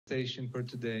presentation for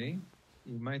today,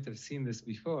 you might have seen this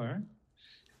before,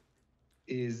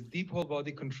 is Deep Whole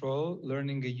Body Control,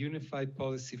 Learning a Unified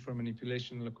Policy for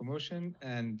Manipulation and Locomotion,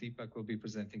 and Deepak will be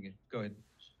presenting it. Go ahead.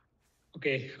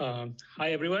 Okay,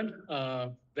 hi everyone.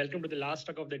 Welcome to the last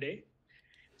talk of the day.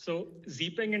 So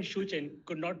Zipeng and Xuxin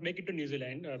could not make it to New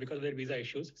Zealand because of their visa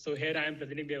issues. So here I am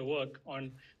presenting their work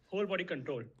on whole body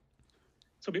control.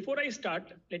 So before I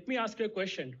start, let me ask you a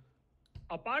question.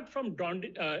 Apart from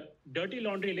dirty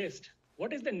laundry list,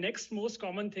 what is the next most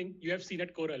common thing you have seen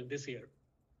at CoRL this year?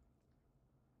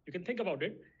 You can think about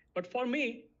it. But for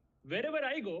me, wherever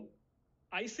I go,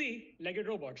 I see legged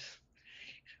robots.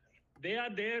 They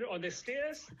are there on the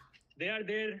stairs. They are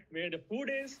there where the food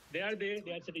is. They are there.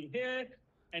 They are sitting here.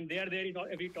 And they are there in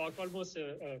every talk, almost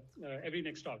every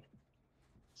next talk.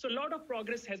 So a lot of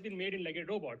progress has been made in legged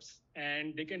robots.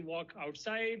 And they can walk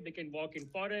outside. They can walk in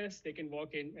forests. They can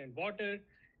walk in water.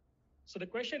 So the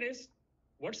question is,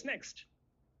 what's next?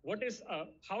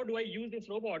 How do I use this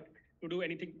robot to do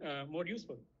anything more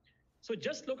useful? So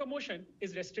just locomotion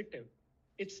is restrictive.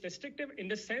 It's restrictive in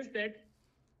the sense that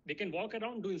they can walk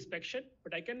around, do inspection,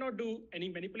 but I cannot do any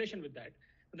manipulation with that.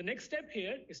 So the next step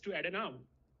here is to add an arm.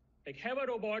 Like have a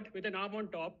robot with an arm on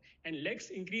top and legs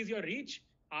increase your reach,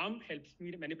 arm helps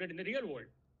me manipulate in the real world.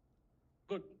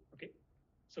 Good, okay.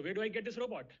 So where do I get this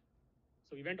robot?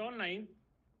 So we went online,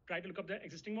 tried to look up the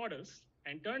existing models,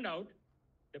 and turned out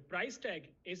the price tag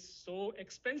is so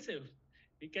expensive.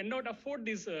 We cannot afford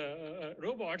these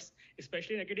robots,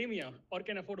 especially in academia, or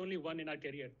can afford only one in our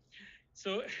career.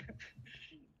 So,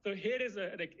 so here is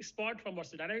a Spot from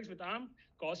Boston Dynamics with ARM,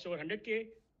 cost over 100K.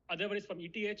 Other one is from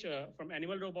ETH, from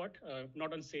Animal Robot,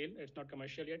 not on sale, it's not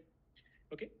commercial yet.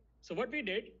 Okay, so what we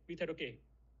did, we thought, okay,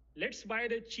 let's buy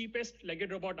the cheapest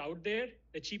legged robot out there,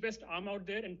 the cheapest arm out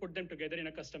there, and put them together in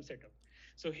a custom setup.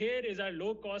 So here is our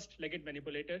low-cost legged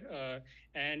manipulator,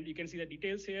 and you can see the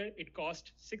details here. It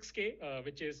cost 6K,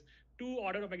 which is 2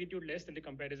 orders of magnitude less than the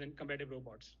comparative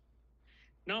robots.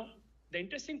 Now, the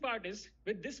interesting part is,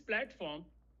 with this platform,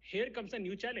 here comes a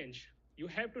new challenge. You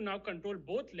have to now control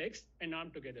both legs and arm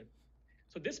together.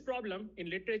 So this problem in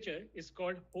literature is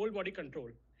called whole body control.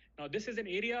 Now, this is an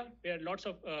area where lots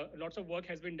of work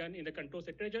has been done in the controls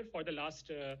literature for the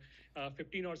last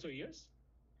 15 or so years.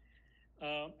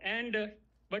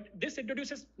 But this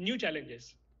introduces new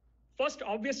challenges. First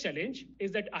obvious challenge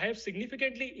is that I have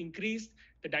significantly increased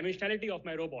the dimensionality of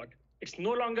my robot. It's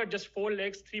no longer just 4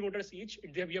 legs, 3 motors each.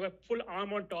 You have a full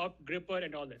arm on top, gripper,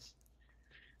 and all this.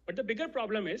 But the bigger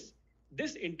problem is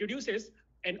this introduces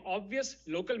an obvious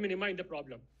local minima in the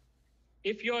problem.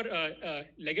 If your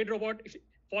legged robot,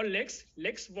 for legs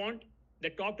want the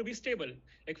top to be stable.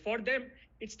 Like for them,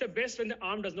 it's the best when the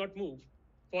arm does not move.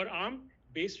 For arm,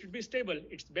 base should be stable.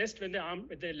 It's best when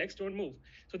the legs don't move.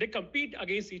 So they compete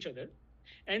against each other.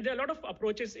 And there are a lot of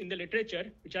approaches in the literature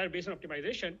which are based on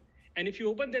optimization. And if you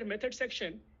open their method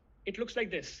section, it looks like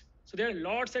this. So there are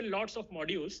lots and lots of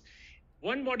modules.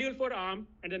 One module for arm,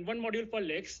 and then one module for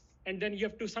legs. And then you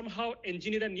have to somehow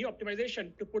engineer a new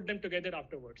optimization to put them together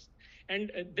afterwards.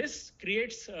 And this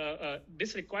requires a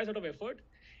lot of effort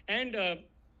and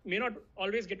may not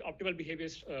always get optimal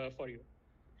behaviors for you.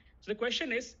 So the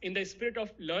question is, in the spirit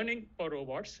of learning for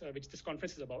robots, which this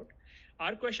conference is about,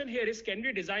 our question here is, can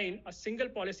we design a single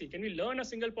policy? Can we learn a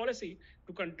single policy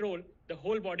to control the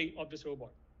whole body of this robot?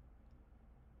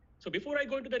 So before I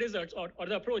go into the results or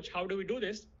the approach, how do we do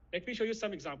this? Let me show you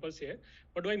some examples here.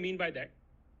 What do I mean by that?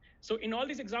 So in all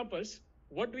these examples,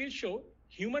 what we'll show,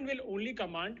 human will only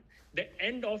command the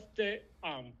end of the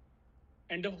arm.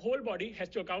 And the whole body has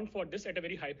to account for this at a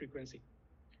very high frequency.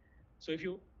 So if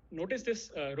you notice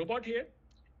this robot here,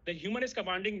 the human is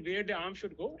commanding where the arm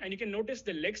should go. And you can notice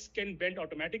the legs can bend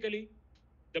automatically.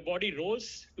 The body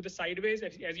rolls to the sideways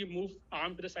as you move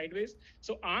arm to the sideways.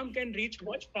 So arm can reach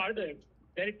much farther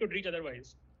than it could reach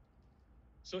otherwise.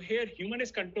 So here, human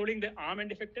is controlling the arm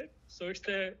end effector. So it's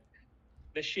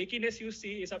the shakiness you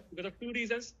see is because of 2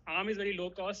 reasons. Arm is very low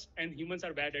cost and humans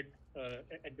are bad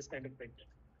at this kind of thing.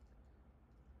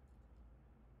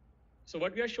 So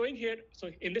what we are showing here, so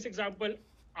in this example,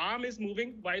 arm is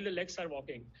moving while the legs are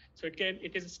walking. So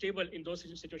it is stable in those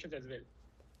situations as well.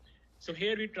 So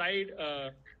here we tried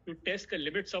to test the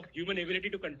limits of human ability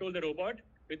to control the robot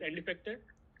with end effector.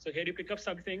 So here you pick up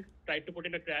something, try to put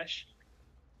in a trash,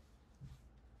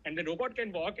 and the robot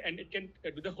can walk and it can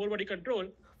do the whole body control.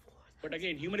 But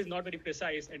again, human is not very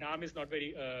precise and arm is not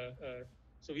very,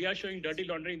 so we are showing dirty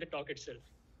laundry in the talk itself.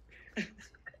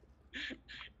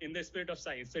 In the spirit of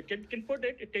science. So it can put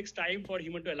it, it takes time for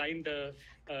human to align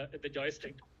the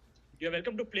joystick. You're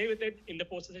welcome to play with it in the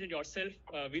post session yourself.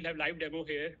 We'll have live demo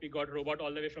here. We got a robot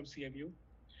all the way from CMU.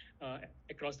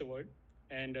 across the world.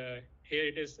 And here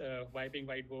it is wiping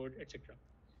whiteboard, etc.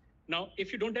 Now,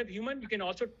 if you don't have human, you can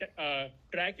also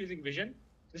track using vision.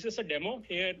 This is a demo.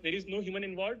 Here, there is no human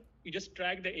involved. You just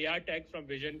track the AR tag from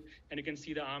vision, and you can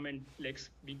see the arm and legs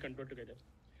being controlled together.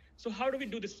 So how do we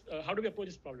do this? How do we approach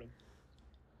this problem?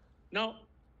 Now,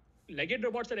 legged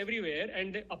robots are everywhere,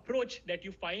 and the approach that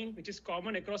you find, which is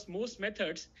common across most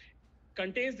methods,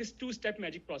 contains this two-step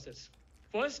magic process.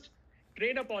 First,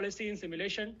 train a policy in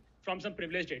simulation from some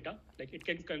privileged data, like it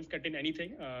can contain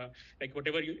anything, like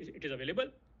whatever it is available.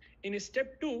 In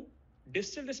step 2,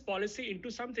 distill this policy into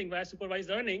something via supervised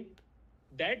learning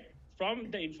that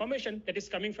from the information that is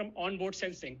coming from onboard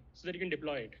sensing, so that you can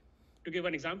deploy it. To give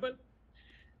an example,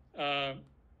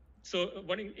 so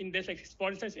in this, like,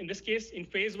 for instance, in this case, in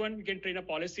phase 1, you can train a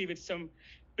policy with some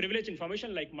privileged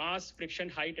information like mass, friction,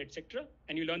 height, etc.,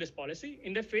 and you learn this policy.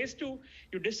 In the phase 2,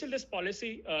 you distill this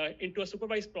policy into a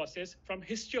supervised process from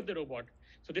history of the robot.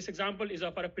 So this example is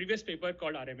for a previous paper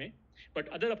called RMA, but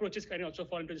other approaches can also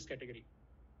fall into this category.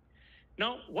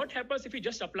 Now, what happens if we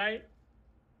just apply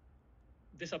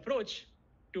this approach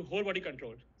to whole body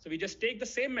control? So we just take the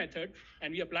same method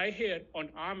and we apply here on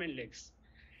arm and legs.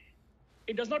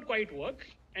 It does not quite work.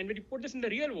 And when you put this in the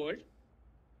real world,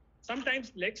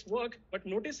 sometimes legs work, but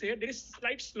notice here there is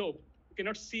slight slope. You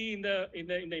cannot see in the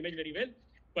image very well.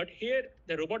 But here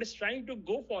the robot is trying to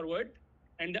go forward,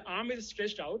 and the arm is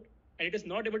stretched out, and it is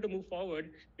not able to move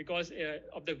forward because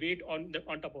of the weight on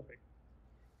top of it.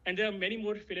 And there are many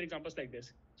more failure examples like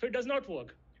this. So it does not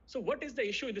work. So what is the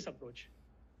issue in this approach?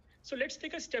 So let's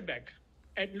take a step back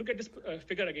and look at this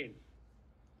figure again.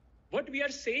 What we are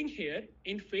saying here,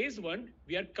 in phase 1,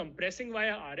 we are compressing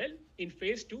via RL. In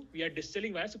phase 2, we are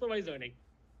distilling via supervised learning.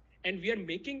 And we are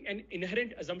making an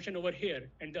inherent assumption over here.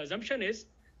 And the assumption is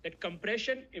that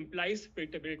compression implies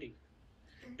predictability.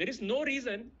 There is no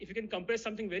reason, if you can compress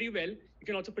something very well, you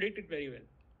can also predict it very well,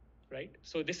 right?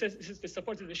 So this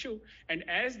supports this issue. And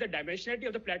as the dimensionality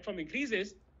of the platform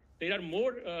increases, there are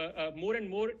more and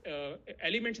more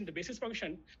elements in the basis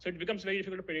function, so it becomes very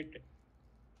difficult to predict it.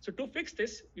 So to fix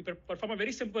this, we perform a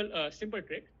very simple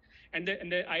trick. And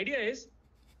the idea is,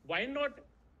 why not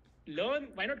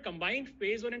combine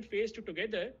phase 1 and phase 2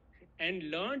 together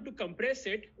and learn to compress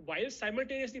it while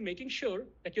simultaneously making sure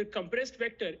that your compressed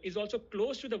vector is also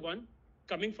close to the one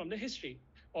coming from the history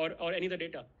or any other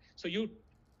data. So you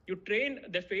train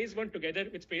the phase 1 together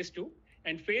with phase 2,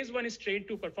 and phase 1 is trained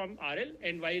to perform RL,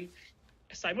 and while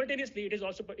simultaneously it is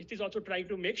also trying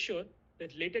to make sure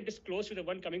that latent is close to the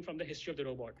one coming from the history of the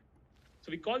robot.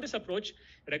 So we call this approach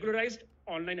Regularized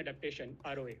Online Adaptation,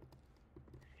 ROA.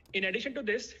 In addition to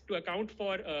this, to account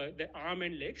for the arm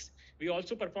and legs, we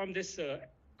also perform this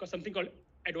something called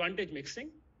advantage mixing.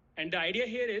 And the idea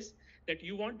here is that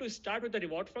you want to start with the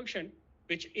reward function,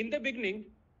 which in the beginning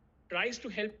tries to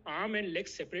help arm and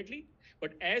legs separately.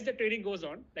 But as the training goes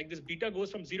on, like this beta goes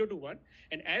from 0 to 1,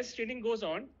 and as training goes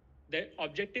on, the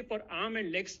objective for arm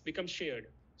and legs becomes shared.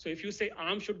 So if you say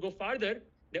arm should go farther,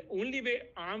 the only way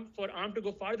for arm to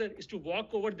go farther is to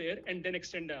walk over there and then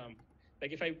extend the arm.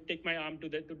 Like if I take my arm to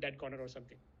that corner or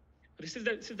something. This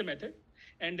is the method.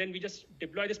 And then we just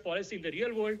deploy this policy in the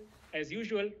real world as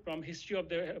usual from history of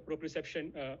the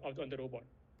proprioception on the robot.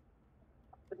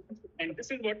 And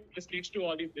this is what this leads to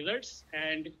all these results.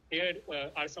 And here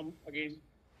are some, again,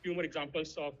 few more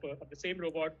examples of the same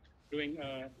robot doing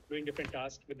different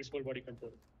tasks with this whole body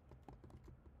control.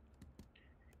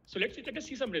 So let us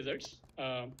see some results.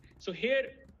 So here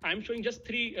I'm showing just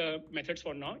 3 methods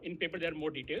for now. In paper, there are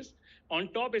more details. On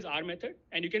top is R method,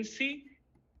 and you can see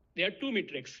there are 2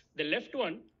 metrics. The left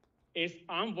one is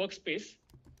arm workspace.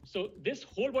 So this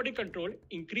whole body control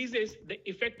increases the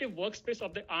effective workspace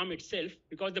of the arm itself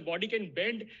because the body can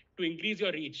bend to increase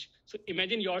your reach. So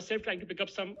imagine yourself trying to pick up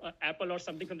some apple or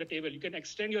something from the table. You can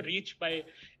extend your reach by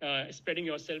spreading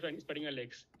yourself and spreading your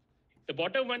legs. The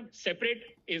bottom one, separate,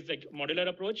 is like modular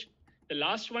approach. The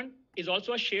last one is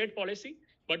also a shared policy,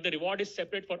 but the reward is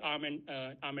separate for arm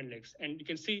and legs. And you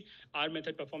can see our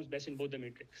method performs best in both the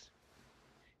metrics.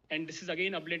 And this is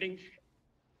again updating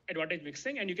advantage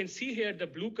mixing. And you can see here the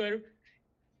blue curve,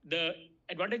 the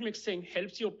advantage mixing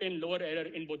helps you obtain lower error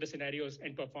in both the scenarios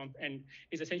and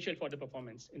is essential for the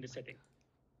performance in this setting.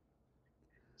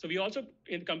 So we also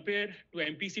compare to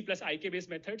MPC plus IK based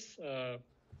methods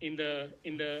in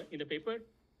the paper.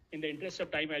 In the interest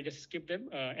of time, I'll just skip them,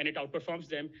 and it outperforms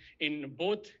them in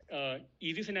both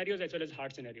easy scenarios as well as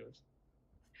hard scenarios.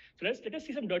 So let us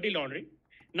see some dirty laundry.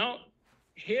 Now,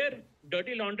 here,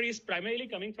 dirty laundry is primarily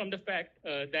coming from the fact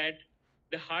that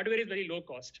the hardware is very low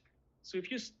cost. So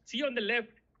if you see on the left,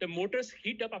 the motors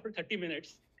heat up after 30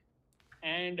 minutes,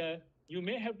 and you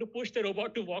may have to push the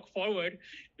robot to walk forward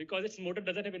because its motor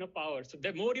doesn't have enough power. So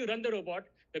the more you run the robot,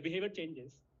 the behavior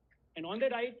changes. And on the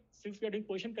right, since we are doing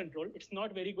position control, it's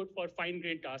not very good for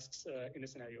fine-grained tasks in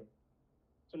this scenario.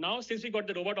 So now, since we got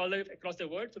the robot all the way across the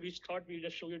world, so we thought we'd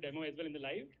just show you a demo as well in the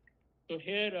live. So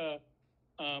here,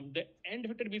 the end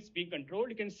effector is being controlled.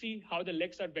 You can see how the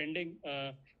legs are bending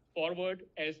forward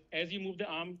as you move the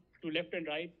arm to left and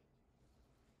right.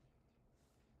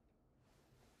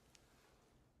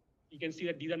 You can see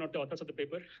that these are not the authors of the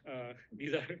paper.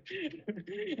 These are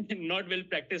not well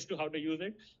practiced to how to use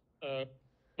it.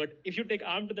 But if you take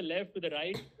arm to the left, to the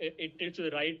right, it tilts to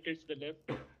the right, tilts to the left.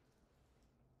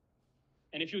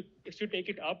 And if you take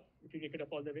it up, if you take it up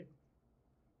all the way,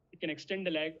 you can extend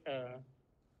the leg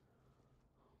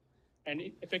and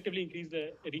effectively increase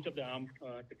the reach of the arm.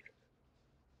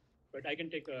 But I can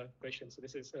take a question. So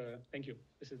this is, thank you.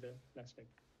 This is the last slide.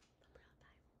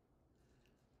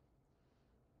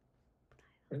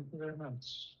 Thank you very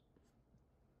much.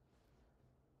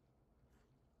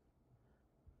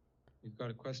 We've got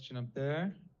a question up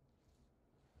there.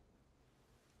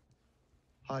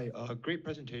 Hi, great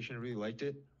presentation. I really liked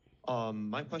it.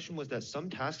 My question was that some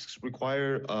tasks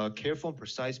require careful and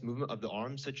precise movement of the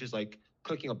arms, such as like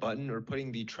clicking a button or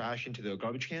putting the trash into the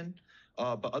garbage can.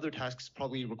 But other tasks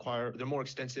probably require, they're more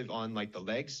extensive on like the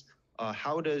legs.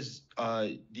 How does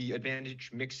the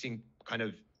advantage mixing kind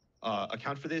of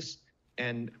account for this?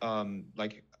 And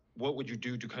like, what would you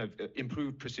do to kind of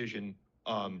improve precision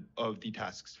of the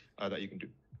tasks that you can do?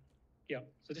 Yeah,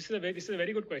 so this is a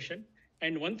very good question.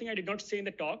 And one thing I did not say in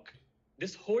the talk,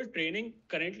 this whole training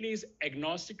currently is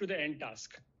agnostic to the end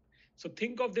task. So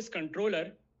think of this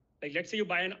controller, like let's say you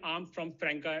buy an arm from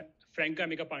Franca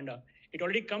Amica Panda. It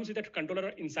already comes with a controller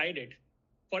inside it.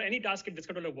 For any task, this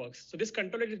controller works. So this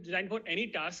controller is designed for any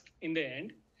task in the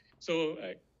end. So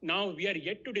now we are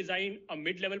yet to design a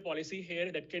mid-level policy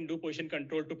here that can do position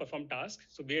control to perform tasks.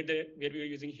 So where we are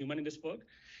using human in this work.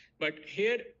 But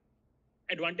here,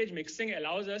 advantage mixing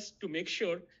allows us to make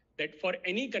sure that for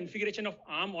any configuration of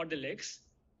arm or the legs,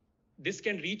 this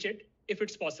can reach it if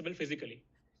it's possible physically.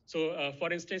 So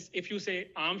for instance, if you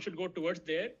say arm should go towards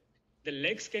there, the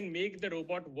legs can make the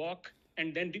robot walk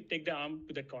and then take the arm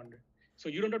to that corner. So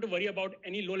you don't have to worry about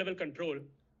any low-level control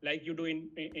like you do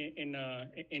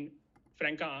in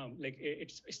Franca arm. Like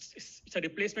it's a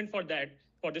replacement for that,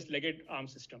 for this legged arm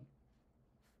system.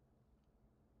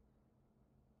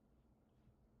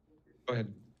 Go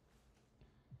ahead.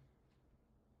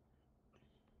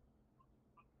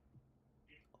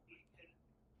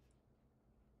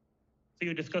 So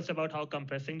you discussed about how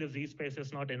compressing the Z space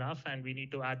is not enough, and we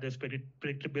need to add this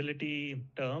predictability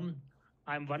term.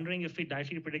 I'm wondering if we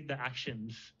directly predict the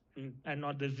actions and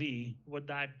not the Z, would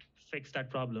that fix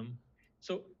that problem?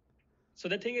 So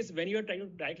the thing is, when you are trying to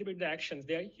directly predict the actions,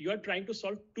 you are trying to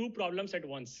solve two problems at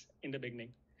once in the beginning.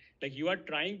 Like you are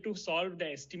trying to solve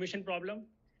the estimation problem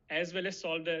as well as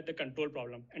solve the control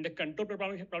problem. And the control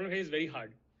problem here is very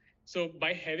hard. So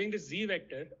by having the Z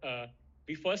vector,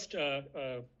 we first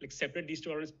like separate these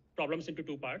two problems into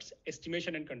two parts,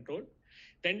 estimation and control.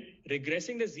 Then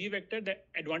regressing the Z vector, the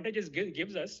advantages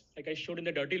gives us, like I showed in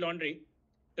the dirty laundry,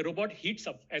 the robot heats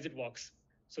up as it walks.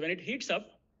 So when it heats up,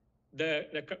 the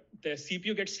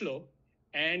CPU gets slow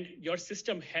and your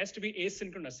system has to be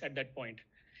asynchronous at that point.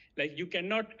 Like you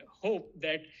cannot hope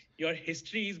that your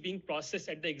history is being processed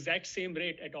at the exact same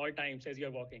rate at all times as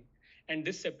you're walking. And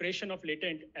this separation of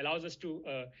latent allows us to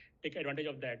take advantage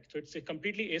of that. So it's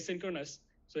completely asynchronous.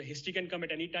 So history can come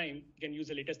at any time. You can use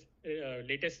the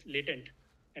latest latent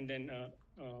and then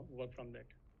work from that.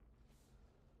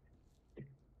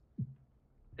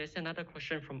 There's another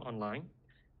question from online.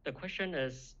 The question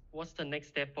is, what's the next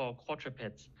step for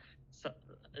quadrupeds? So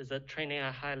is it training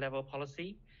a high-level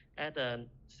policy, add a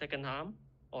second arm,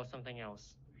 or something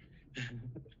else?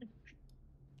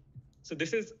 So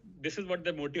this is what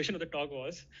the motivation of the talk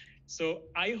was. So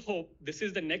I hope this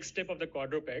is the next step of the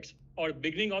quadrupeds, or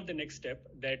beginning of the next step,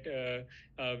 that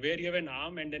where you have an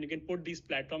arm and then you can put these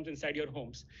platforms inside your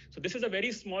homes. So this is a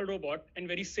very small robot and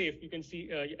very safe. You can see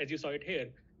as you saw it here.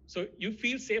 So you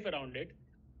feel safe around it.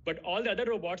 But all the other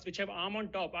robots which have arm on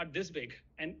top are this big,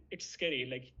 and it's scary.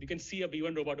 Like you can see a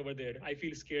B1 robot over there. I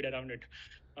feel scared around it.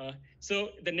 So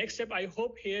the next step I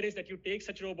hope here is that you take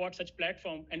such robot, such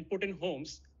platform, and put in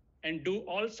homes and do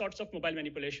all sorts of mobile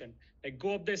manipulation. Like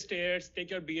go up the stairs, take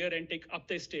your beer and take up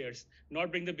the stairs, not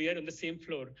bring the beer on the same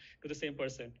floor to the same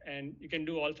person. And you can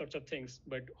do all sorts of things,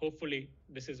 but hopefully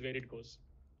this is where it goes.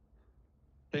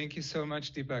 Thank you so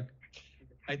much, Deepak.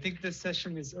 I think this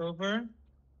session is over.